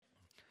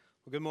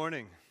Well, good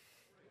morning.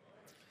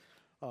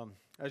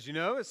 As you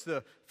know, it's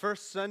the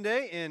first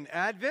Sunday in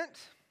Advent.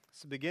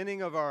 It's the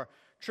beginning of our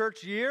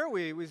church year.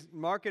 We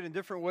mark it in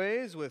different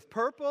ways with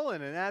purple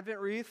and an Advent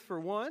wreath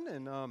for one,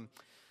 and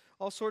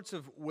all sorts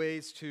of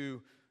ways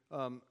to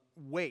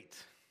wait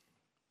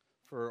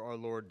for our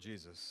Lord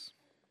Jesus.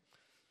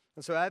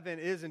 And so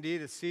Advent is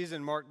indeed a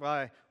season marked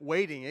by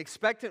waiting,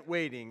 expectant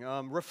waiting,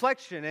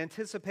 reflection,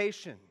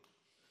 anticipation.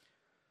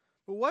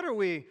 But what are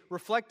we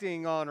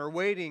reflecting on or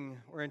waiting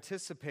or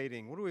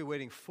anticipating? What are we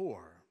waiting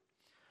for?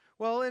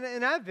 Well,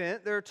 in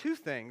Advent, there are two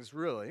things,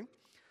 really.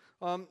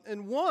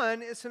 And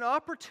one, it's an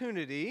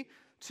opportunity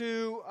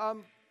to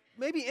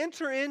maybe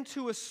enter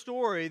into a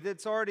story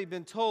that's already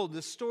been told,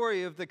 the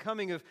story of the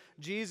coming of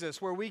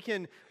Jesus, where we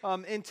can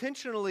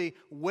intentionally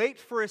wait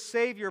for a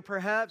Savior,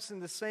 perhaps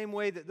in the same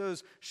way that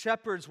those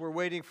shepherds were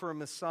waiting for a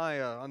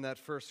Messiah on that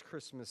first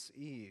Christmas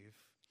Eve.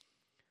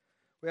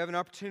 We have an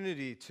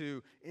opportunity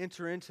to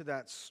enter into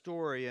that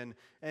story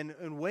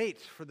and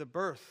wait for the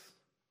birth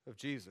of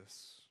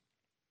Jesus.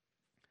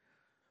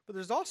 But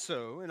there's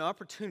also an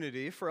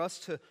opportunity for us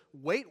to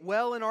wait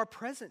well in our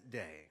present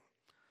day,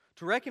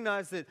 to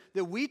recognize that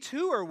we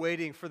too are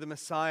waiting for the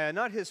Messiah,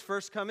 not his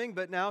first coming,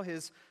 but now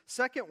his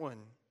second one,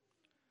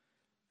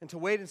 and to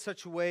wait in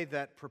such a way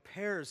that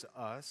prepares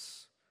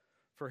us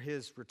for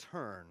his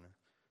return,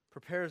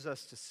 prepares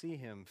us to see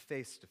him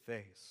face to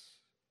face.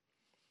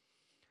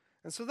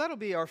 And so that'll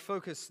be our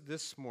focus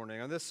this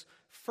morning, on this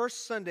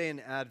first Sunday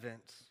in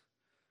Advent.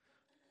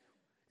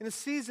 In a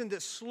season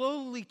that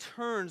slowly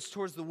turns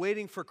towards the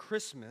waiting for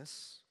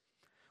Christmas,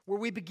 where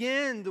we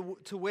begin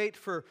to wait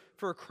for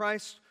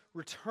Christ's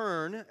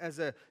return as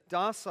a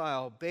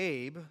docile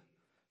babe,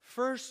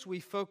 first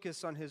we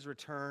focus on his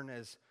return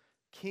as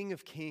King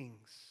of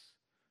Kings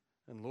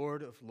and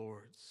Lord of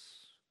Lords.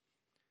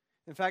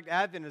 In fact,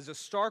 Advent is a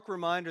stark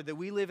reminder that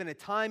we live in a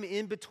time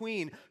in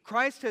between.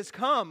 Christ has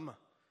come.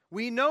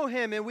 We know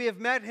him and we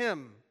have met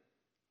him.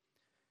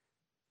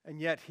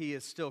 And yet he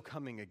is still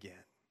coming again.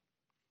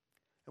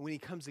 And when he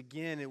comes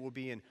again, it will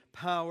be in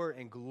power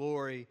and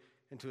glory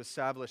and to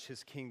establish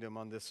his kingdom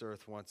on this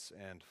earth once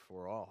and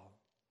for all.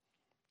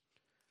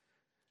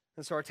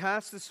 And so our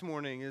task this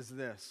morning is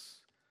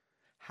this: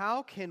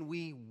 how can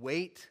we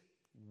wait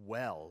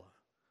well?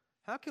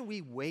 How can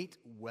we wait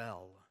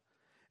well?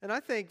 And I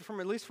think,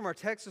 at least from our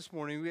text this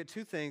morning, we get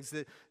two things.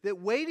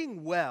 That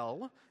waiting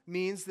well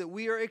means that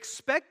we are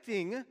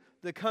expecting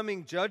the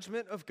coming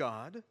judgment of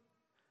God,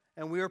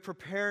 and we are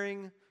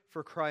preparing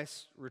for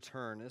Christ's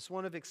return. It's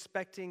one of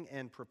expecting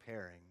and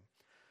preparing.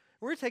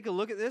 We're going to take a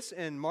look at this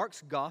in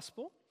Mark's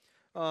Gospel,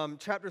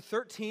 chapter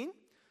 13,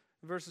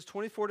 verses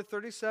 24 to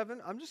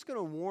 37. I'm just going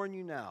to warn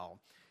you now.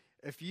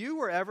 If you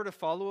were ever to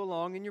follow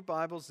along in your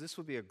Bibles, this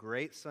would be a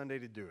great Sunday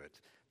to do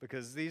it,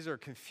 because these are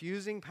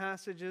confusing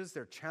passages,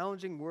 they're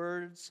challenging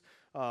words.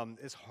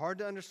 It's hard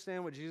to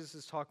understand what Jesus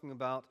is talking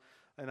about,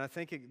 and I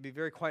think it would be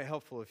quite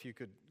helpful if you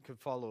could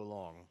follow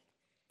along,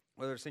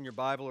 whether it's in your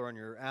Bible or on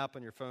your app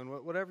on your phone,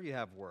 whatever you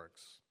have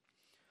works.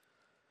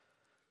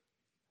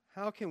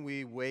 How can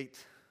we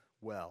wait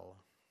well?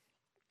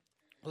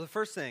 Well, the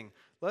first thing,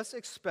 let's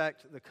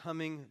expect the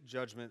coming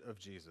judgment of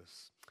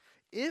Jesus.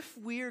 If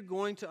we are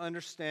going to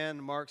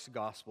understand Mark's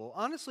gospel,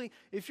 honestly,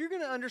 if you're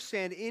going to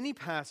understand any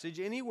passage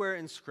anywhere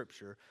in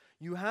Scripture,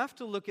 you have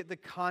to look at the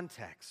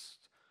context.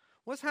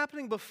 What's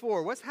happening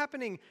before? What's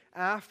happening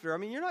after? I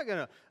mean, you're not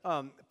going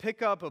to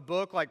pick up a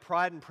book like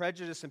Pride and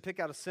Prejudice and pick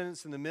out a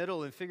sentence in the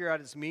middle and figure out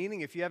its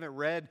meaning if you haven't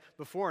read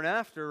before and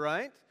after,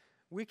 right?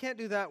 We can't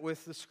do that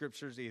with the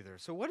Scriptures either.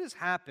 So what is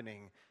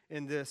happening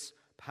in this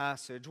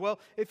passage? Well,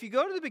 if you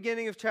go to the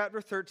beginning of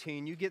chapter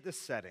 13, you get the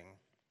setting.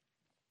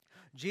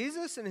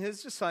 Jesus and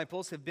his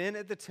disciples have been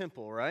at the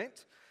temple,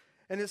 right?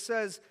 And it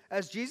says,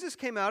 as Jesus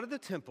came out of the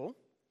temple,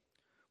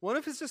 one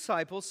of his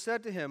disciples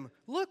said to him,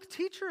 "Look,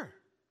 teacher,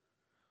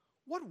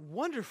 what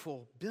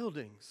wonderful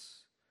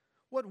buildings,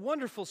 what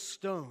wonderful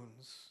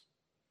stones."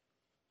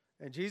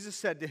 And Jesus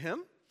said to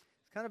him,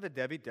 it's kind of a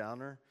Debbie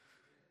Downer,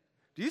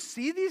 "Do you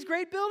see these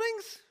great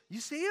buildings?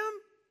 You see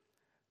them?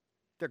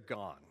 They're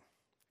gone.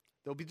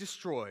 They'll be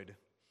destroyed.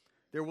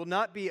 There will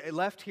not be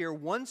left here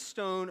one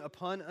stone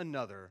upon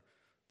another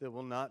that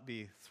will not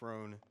be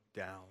thrown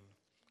down."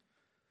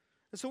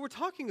 And so we're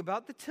talking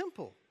about the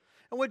temple.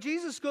 And what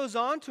Jesus goes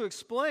on to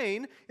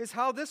explain is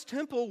how this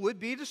temple would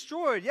be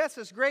destroyed. Yes,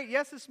 it's great.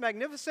 Yes, it's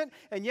magnificent.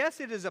 And yes,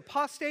 it is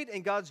apostate,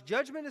 and God's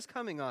judgment is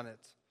coming on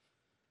it.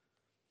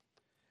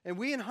 And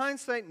we in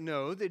hindsight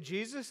know that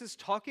Jesus is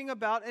talking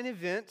about an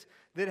event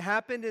that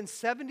happened in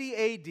 70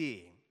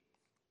 A.D.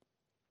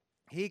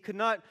 He could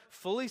not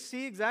fully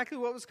see exactly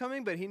what was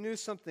coming, but he knew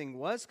something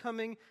was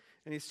coming.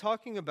 And he's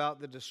talking about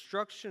the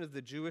destruction of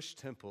the Jewish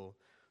temple.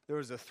 There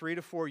was a 3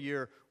 to 4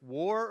 year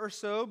war or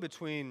so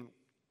between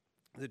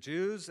the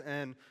Jews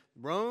and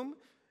Rome.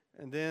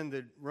 And then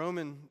the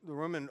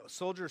Roman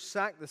soldiers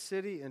sacked the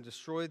city and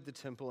destroyed the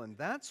temple. And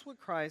that's what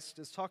Christ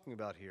is talking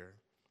about here.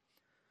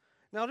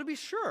 Now, to be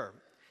sure,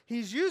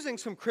 he's using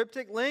some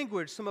cryptic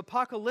language, some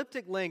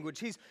apocalyptic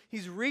language.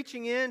 He's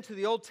reaching into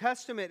the Old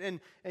Testament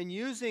and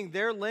using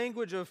their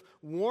language of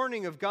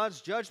warning of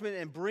God's judgment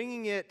and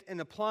bringing it and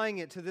applying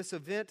it to this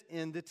event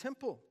in the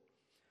temple.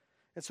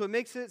 And so it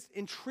makes it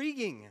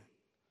intriguing.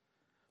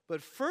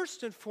 But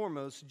first and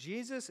foremost,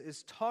 Jesus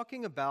is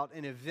talking about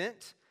an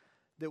event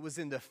that was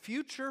in the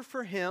future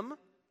for him,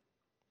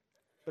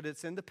 but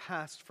it's in the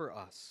past for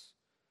us,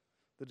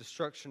 the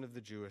destruction of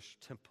the Jewish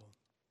temple.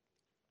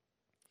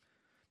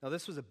 Now,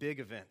 this was a big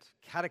event,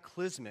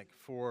 cataclysmic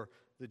for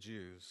the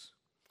Jews.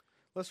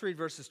 Let's read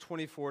verses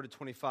 24 to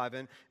 25.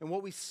 And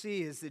what we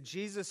see is that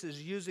Jesus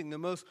is using the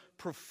most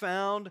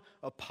profound,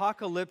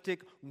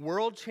 apocalyptic,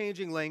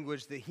 world-changing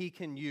language that he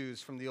can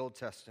use from the Old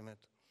Testament.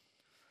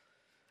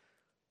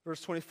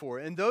 Verse 24,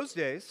 in those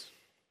days,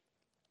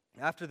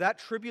 after that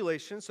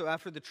tribulation, so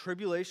after the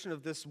tribulation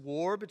of this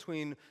war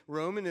between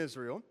Rome and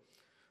Israel,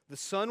 the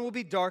sun will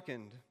be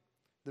darkened,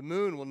 the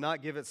moon will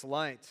not give its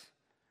light,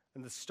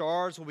 and the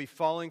stars will be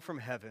falling from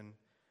heaven,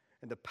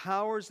 and the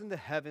powers in the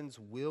heavens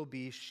will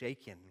be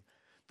shaken.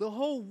 The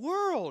whole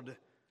world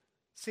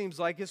seems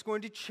like it's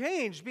going to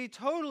change, be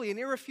totally and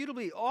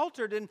irrefutably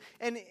altered, and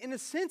in a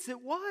sense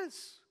it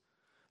was.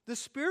 The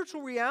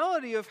spiritual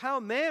reality of how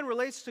man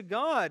relates to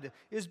God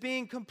is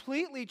being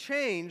completely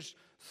changed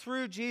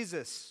through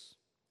Jesus.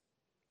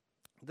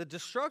 The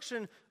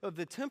destruction of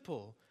the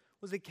temple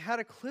was a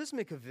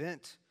cataclysmic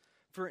event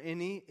for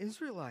any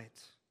Israelite.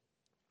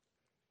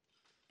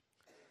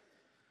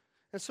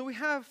 And so we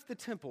have the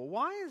temple.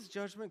 Why is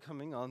judgment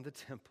coming on the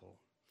temple?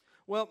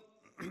 Well,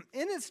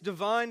 in its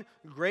divine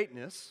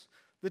greatness,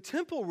 the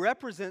temple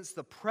represents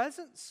the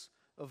presence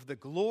of the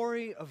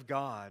glory of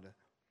God.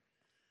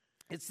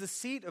 It's the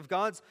seat of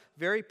God's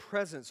very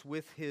presence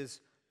with his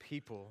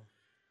people.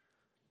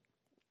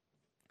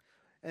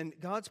 And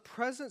God's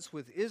presence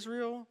with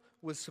Israel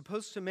was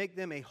supposed to make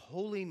them a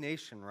holy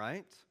nation,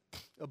 right?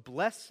 A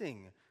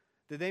blessing,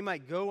 that they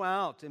might go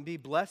out and be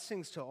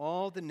blessings to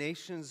all the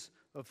nations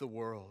of the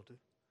world,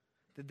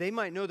 that they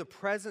might know the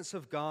presence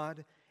of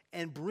God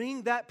and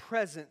bring that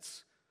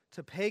presence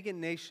to pagan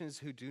nations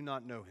who do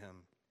not know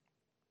him.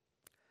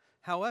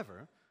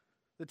 However,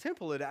 the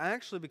temple had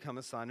actually become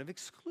a sign of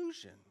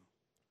exclusion,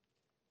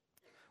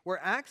 where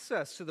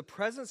access to the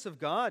presence of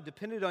God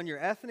depended on your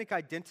ethnic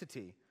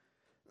identity.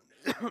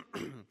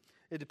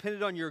 It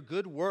depended on your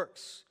good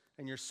works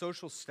and your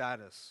social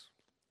status.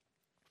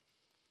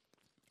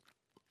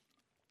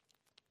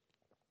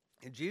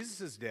 In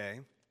Jesus'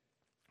 day,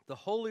 the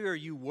holier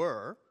you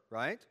were,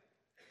 right?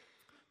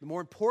 The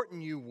more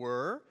important you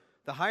were,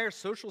 the higher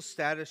social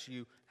status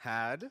you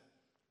had,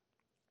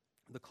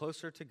 the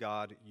closer to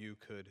God you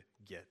could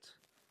get.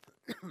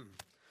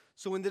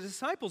 So when the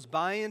disciples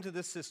buy into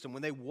this system,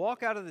 when they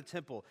walk out of the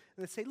temple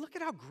and they say, look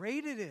at how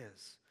great it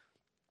is,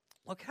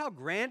 look how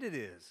grand it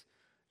is,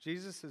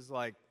 Jesus is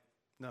like,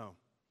 no,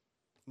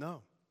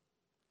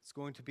 it's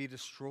going to be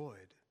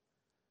destroyed.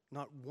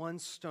 Not one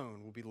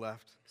stone will be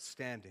left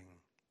standing.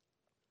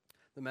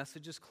 The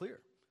message is clear.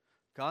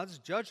 God's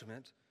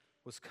judgment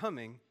was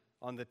coming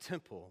on the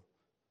temple.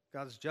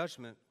 God's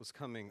judgment was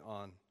coming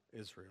on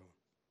Israel.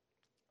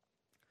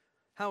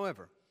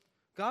 However,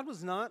 God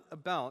was not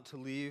about to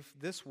leave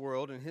this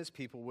world and his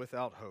people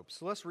without hope.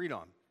 So let's read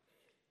on.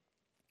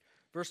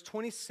 Verse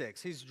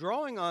 26, he's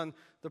drawing on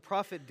the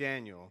prophet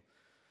Daniel.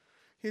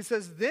 He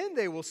says, then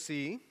they will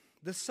see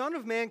the Son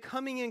of Man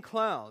coming in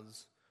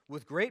clouds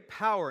with great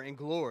power and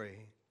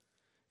glory.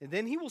 And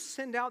then he will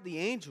send out the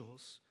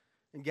angels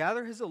and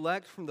gather his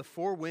elect from the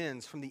four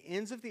winds, from the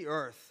ends of the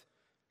earth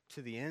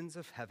to the ends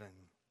of heaven.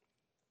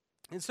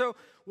 And so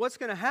what's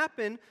going to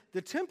happen?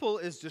 The temple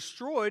is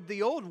destroyed.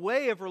 The old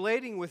way of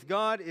relating with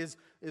God is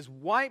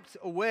wiped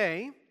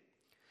away.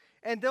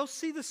 And they'll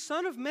see the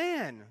Son of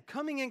Man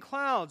coming in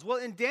clouds. Well,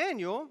 in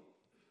Daniel,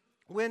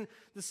 when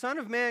the Son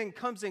of Man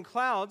comes in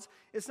clouds,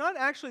 it's not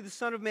actually the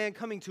Son of Man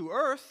coming to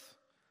earth.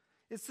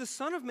 It's the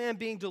Son of Man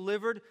being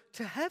delivered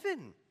to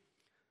heaven,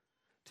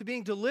 to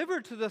being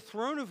delivered to the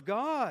throne of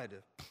God,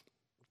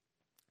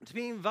 to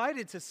be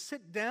invited to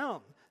sit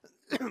down,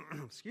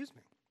 excuse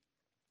me,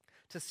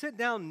 to sit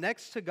down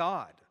next to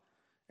God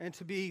and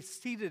to be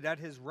seated at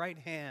his right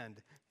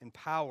hand in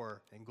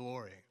power and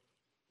glory.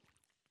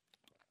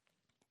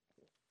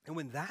 And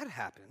when that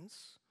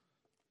happens,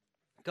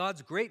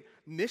 God's great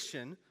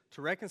mission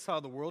to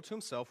reconcile the world to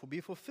himself will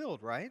be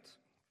fulfilled, right?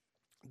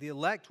 The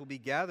elect will be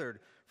gathered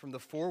from the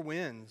four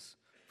winds,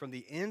 from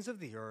the ends of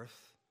the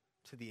earth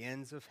to the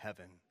ends of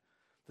heaven.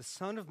 The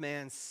Son of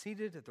Man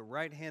seated at the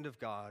right hand of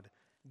God,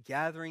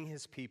 gathering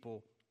his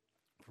people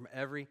from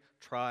every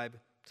tribe,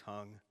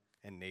 tongue,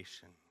 and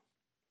nation.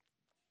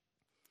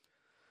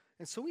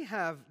 And so we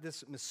have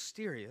this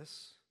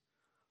mysterious,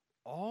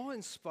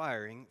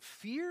 awe-inspiring,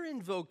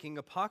 fear-invoking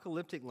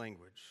apocalyptic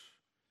language.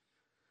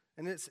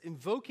 And it's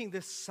invoking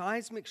this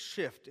seismic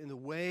shift in the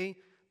way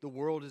the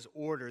world is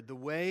ordered, the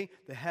way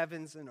the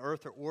heavens and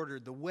earth are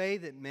ordered, the way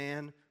that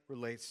man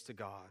relates to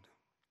God.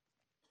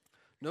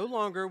 No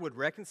longer would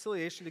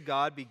reconciliation to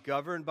God be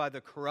governed by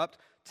the corrupt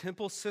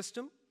temple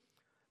system,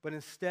 but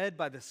instead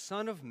by the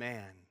Son of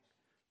Man,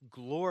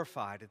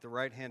 glorified at the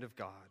right hand of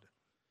God.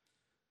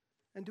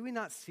 And do we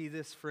not see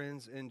this,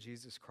 friends, in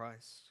Jesus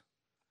Christ?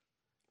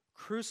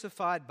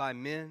 Crucified by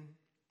men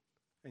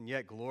and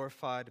yet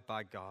glorified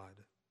by God,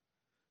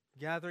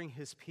 gathering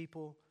his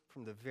people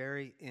from the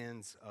very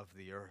ends of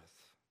the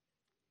earth.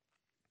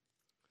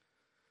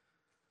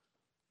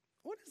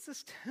 What does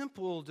this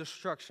temple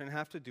destruction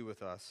have to do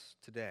with us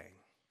today?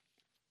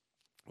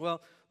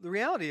 Well, the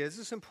reality is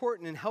it's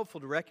important and helpful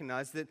to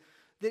recognize that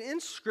in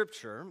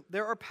Scripture,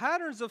 there are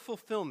patterns of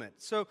fulfillment.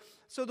 So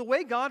the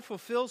way God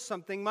fulfills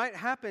something might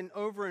happen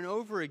over and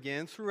over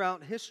again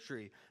throughout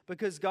history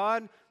because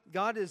God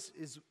is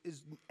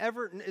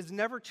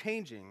never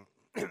changing.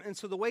 And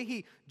so the way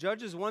he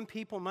judges one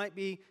people might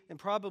be and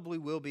probably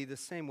will be the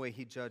same way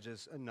he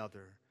judges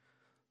another.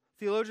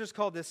 Theologians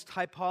call this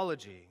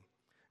typology,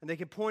 and they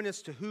can point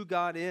us to who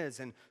God is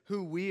and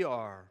who we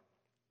are.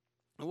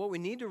 And what we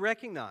need to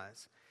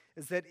recognize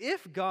is that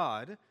if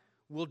God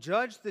will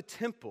judge the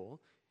temple,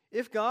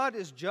 if God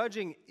is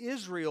judging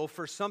Israel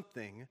for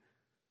something,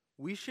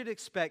 we should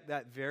expect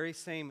that very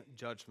same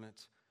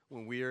judgment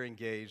when we are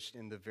engaged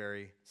in the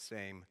very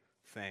same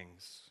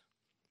things.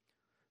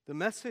 The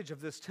message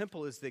of this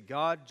temple is that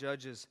God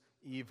judges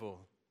evil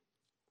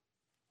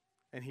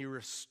and he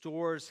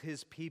restores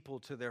his people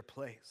to their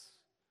place.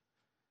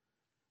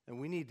 And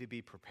we need to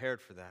be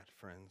prepared for that,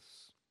 friends.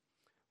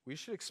 We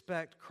should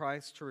expect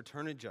Christ to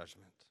return in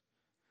judgment,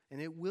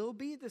 and it will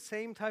be the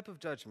same type of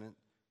judgment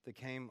that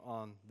came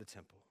on the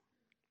temple.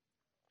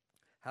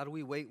 How do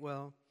we wait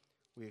well?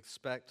 We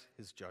expect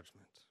his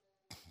judgment.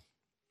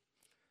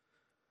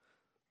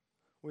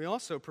 We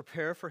also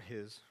prepare for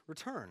his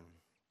return.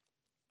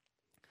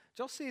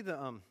 Did y'all see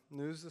the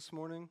news this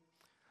morning?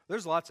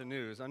 There's lots of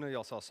news. I know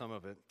y'all saw some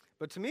of it.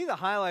 But to me, the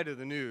highlight of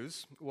the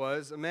news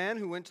was a man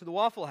who went to the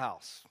Waffle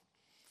House.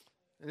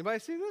 Anybody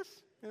see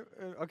this?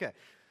 Okay.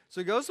 So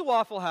he goes to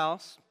Waffle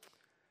House.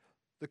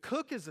 The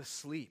cook is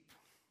asleep.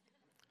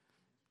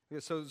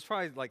 So it's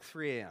probably like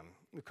 3 a.m.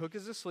 The cook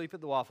is asleep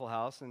at the Waffle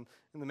House, and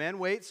the man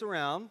waits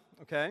around,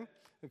 okay?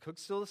 The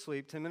cook's still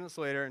asleep 10 minutes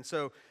later. And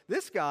so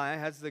this guy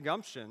has the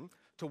gumption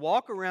to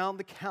walk around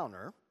the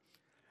counter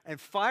and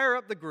fire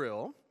up the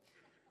grill,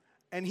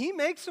 and he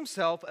makes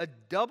himself a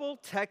double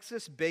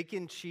Texas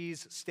bacon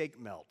cheese steak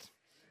melt.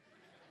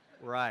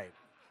 Right.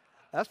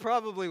 That's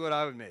probably what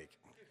I would make.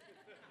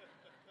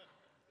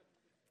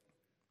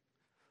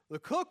 The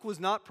cook was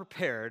not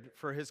prepared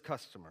for his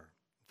customer.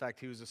 In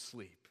fact, he was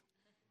asleep.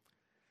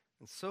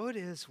 And so it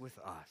is with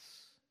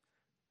us,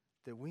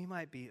 that we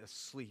might be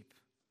asleep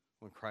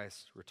when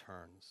Christ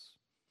returns.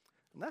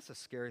 And that's a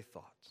scary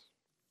thought.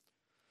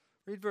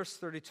 Read verse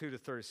 32 to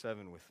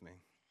 37 with me.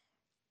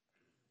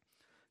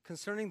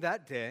 Concerning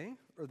that day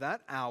or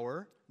that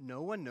hour,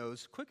 no one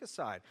knows. Quick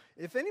aside,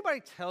 if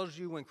anybody tells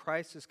you when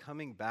Christ is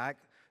coming back,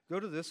 go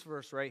to this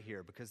verse right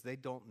here because they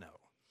don't know.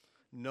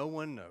 No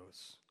one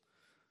knows.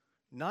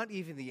 Not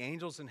even the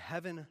angels in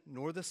heaven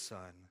nor the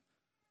Son,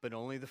 but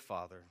only the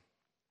Father.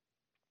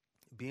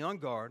 Be on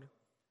guard,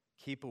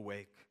 keep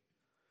awake,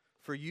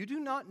 for you do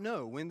not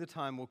know when the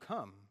time will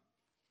come.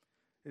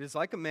 It is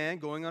like a man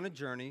going on a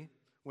journey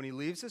when he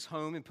leaves his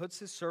home and puts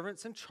his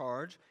servants in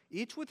charge,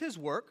 each with his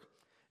work,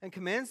 and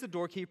commands the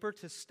doorkeeper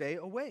to stay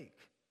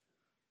awake.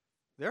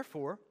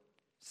 Therefore,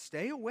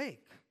 stay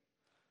awake,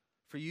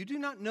 for you do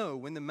not know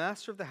when the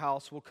master of the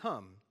house will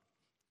come,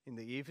 in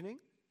the evening,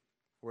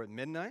 or at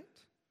midnight,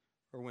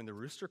 or when the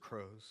rooster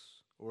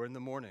crows, or in the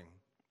morning,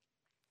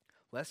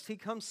 lest he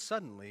come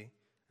suddenly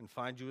and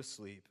find you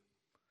asleep.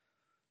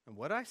 And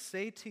what I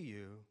say to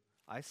you,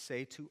 I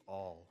say to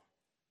all,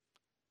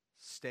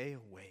 stay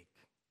awake.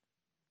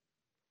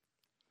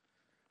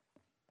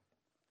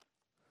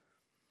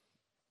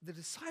 The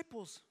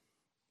disciples,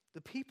 the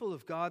people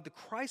of God, the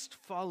Christ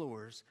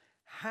followers,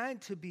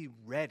 had to be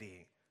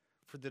ready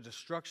for the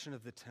destruction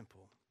of the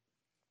temple.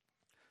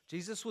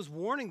 Jesus was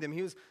warning them.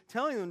 He was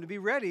telling them to be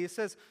ready. He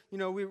says,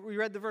 we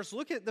read the verse,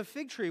 look at the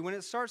fig tree. When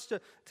it starts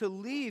to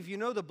leave,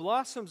 the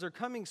blossoms are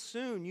coming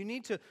soon. You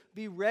need to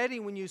be ready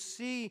when you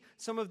see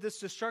some of this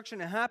destruction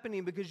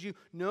happening because you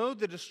know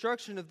the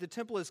destruction of the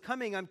temple is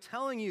coming. I'm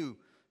telling you,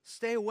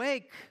 stay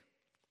awake.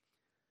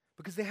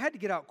 Because they had to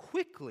get out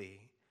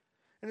quickly.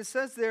 And it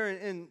says there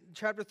in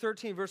chapter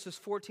 13, verses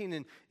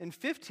 14 and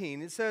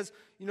 15, it says,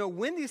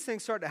 when these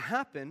things start to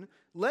happen,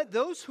 let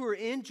those who are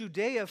in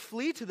Judea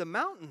flee to the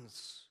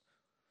mountains.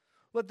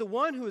 Let the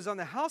one who is on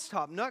the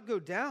housetop not go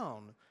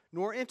down,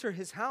 nor enter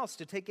his house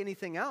to take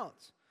anything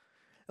out.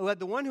 And let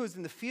the one who is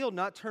in the field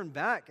not turn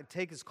back and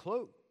take his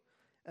cloak.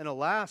 And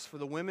alas, for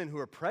the women who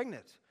are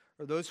pregnant,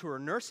 or those who are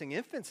nursing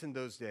infants in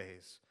those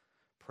days.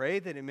 Pray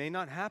that it may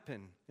not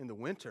happen in the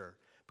winter,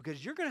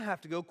 because you're going to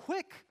have to go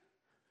quick.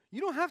 You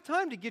don't have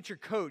time to get your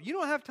coat. You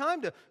don't have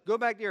time to go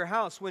back to your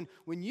house. When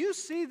you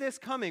see this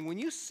coming, when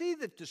you see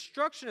the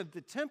destruction of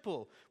the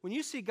temple, when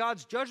you see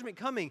God's judgment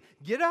coming,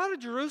 get out of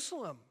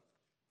Jerusalem.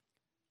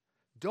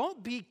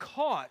 Don't be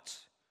caught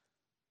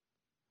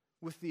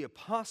with the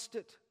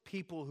apostate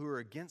people who are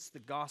against the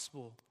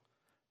gospel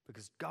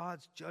because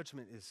God's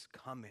judgment is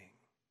coming.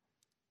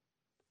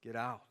 get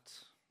out.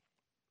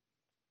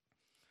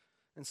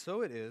 And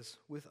so it is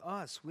with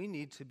us. We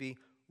need to be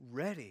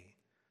ready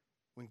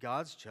when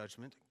God's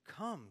judgment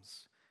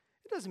comes.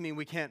 It doesn't mean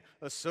we can't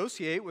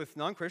associate with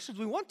non-Christians.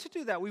 We want to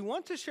do that. We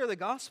want to share the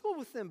gospel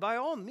with them by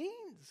all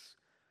means.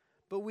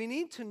 But we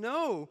need to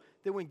know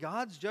that when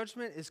God's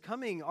judgment is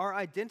coming, our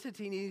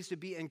identity needs to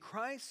be in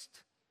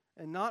Christ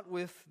and not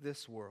with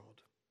this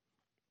world.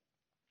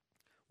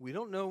 We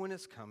don't know when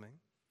it's coming.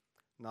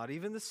 Not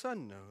even the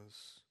Son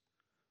knows.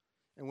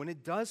 And when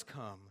it does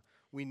come,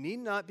 we need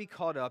not be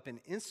caught up in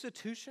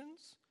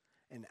institutions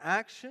and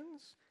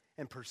actions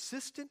and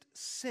persistent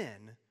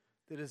sin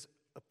that is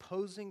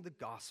opposing the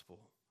gospel.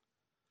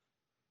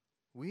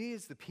 We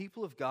as the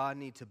people of God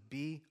need to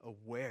be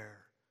aware,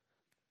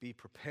 be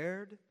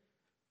prepared,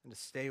 and to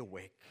stay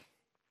awake.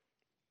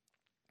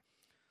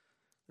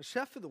 The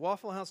chef at the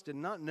Waffle House did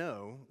not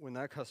know when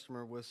that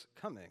customer was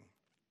coming.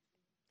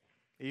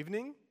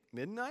 Evening,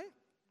 midnight,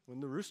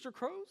 when the rooster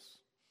crows,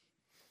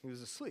 he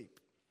was asleep.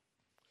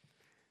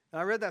 And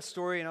I read that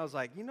story and I was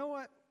like, you know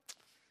what?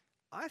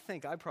 I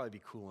think I'd probably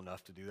be cool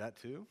enough to do that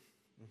too,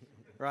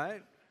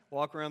 right?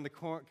 Walk around the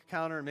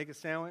counter and make a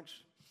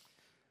sandwich.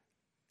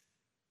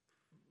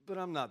 But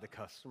I'm not the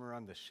customer,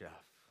 I'm the chef.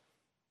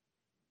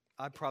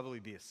 I'd probably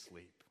be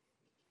asleep.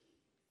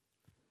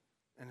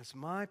 And it's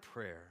my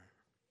prayer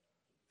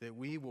that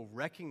we will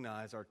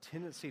recognize our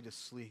tendency to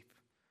sleep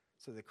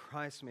so that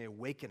Christ may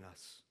awaken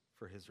us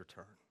for his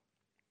return.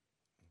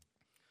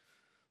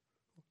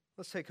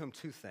 Let's take home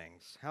two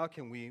things. How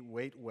can we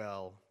wait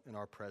well in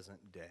our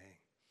present day?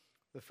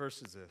 The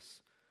first is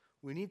this.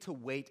 We need to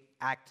wait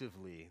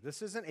actively.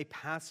 This isn't a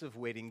passive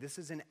waiting. This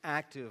is an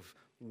active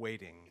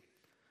waiting.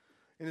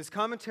 In his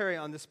commentary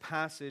on this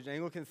passage,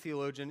 Anglican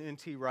theologian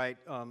N.T. Wright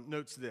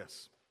notes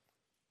this.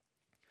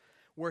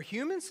 Where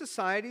human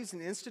societies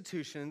and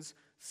institutions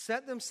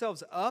set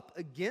themselves up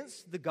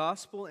against the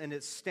gospel and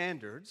its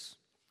standards,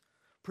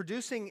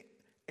 producing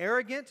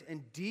arrogant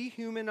and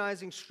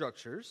dehumanizing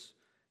structures,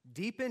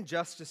 deep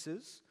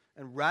injustices,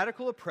 and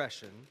radical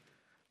oppression,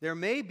 there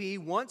may be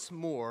once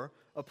more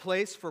a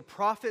place for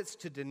prophets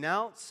to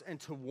denounce and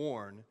to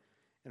warn,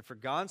 and for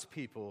God's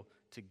people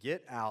to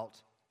get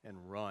out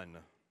and run.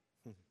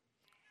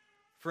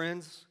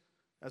 Friends,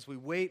 as we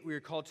wait, we are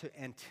called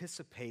to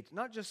anticipate,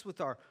 not just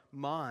with our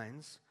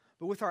minds,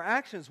 but with our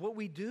actions. What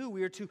we do,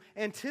 we are to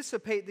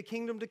anticipate the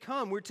kingdom to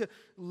come. We're to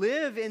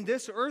live in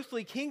this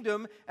earthly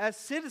kingdom as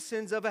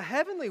citizens of a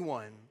heavenly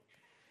one.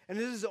 And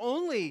it is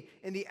only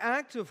in the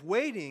act of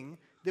waiting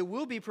that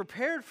we'll be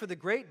prepared for the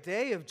great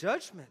day of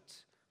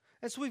judgment.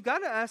 And so we've got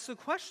to ask the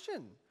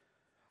question,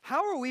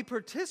 how are we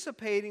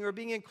participating or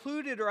being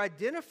included or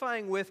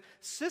identifying with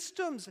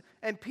systems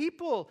and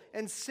people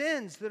and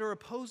sins that are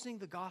opposing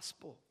the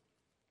gospel?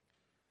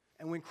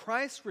 And when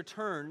Christ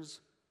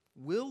returns,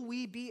 will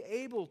we be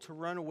able to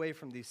run away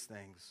from these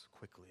things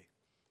quickly?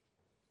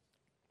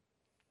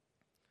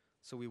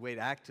 So we wait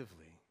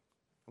actively,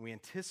 and we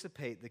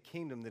anticipate the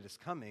kingdom that is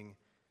coming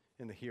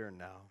in the here and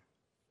now.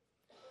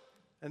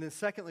 And then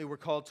secondly, we're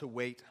called to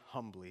wait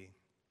humbly.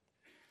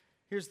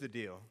 Here's the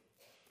deal.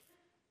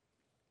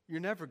 You're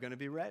never going to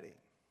be ready.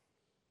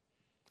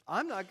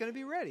 I'm not going to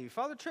be ready.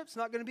 Father Tripp's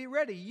not going to be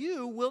ready.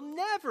 You will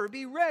never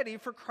be ready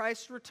for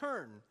Christ's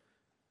return.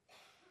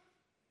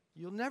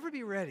 You'll never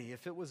be ready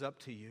if it was up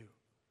to you.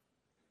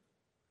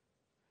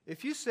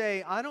 If you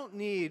say, I don't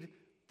need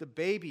the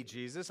baby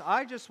Jesus,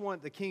 I just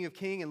want the King of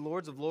Kings and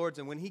Lords of Lords,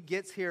 and when he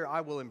gets here,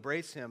 I will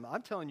embrace him,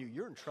 I'm telling you,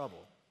 you're in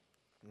trouble.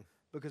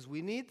 Because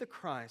we need the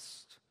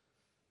Christ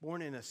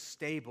born in a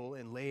stable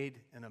and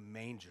laid in a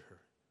manger.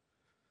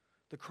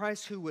 The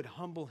Christ who would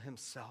humble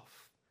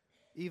himself,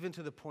 even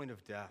to the point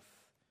of death,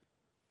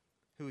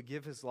 who would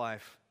give his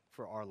life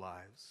for our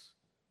lives.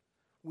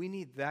 We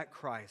need that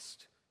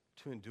Christ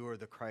to endure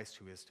the Christ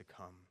who is to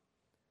come.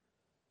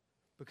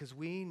 Because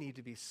we need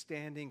to be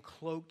standing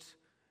cloaked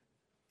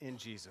in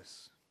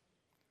Jesus.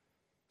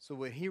 So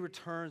when he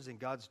returns and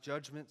God's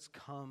judgments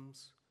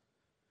comes,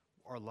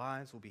 our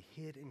lives will be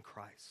hid in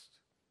Christ.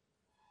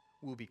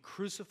 We will be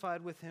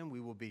crucified with him,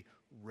 we will be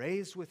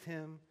raised with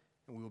him,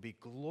 and we will be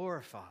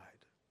glorified.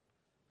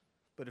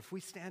 But if we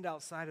stand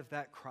outside of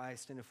that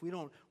Christ, and if we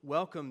don't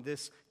welcome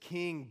this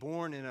king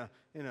born in a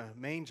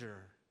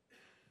manger,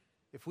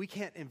 if we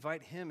can't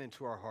invite him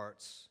into our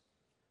hearts,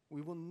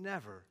 we will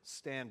never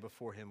stand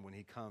before him when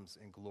he comes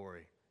in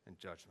glory and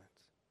judgment.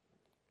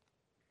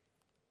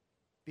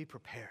 Be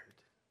prepared.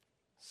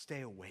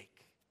 Stay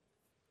awake.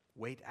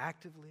 Wait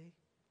actively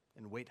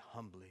and wait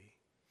humbly,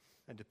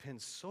 and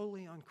depend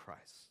solely on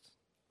Christ.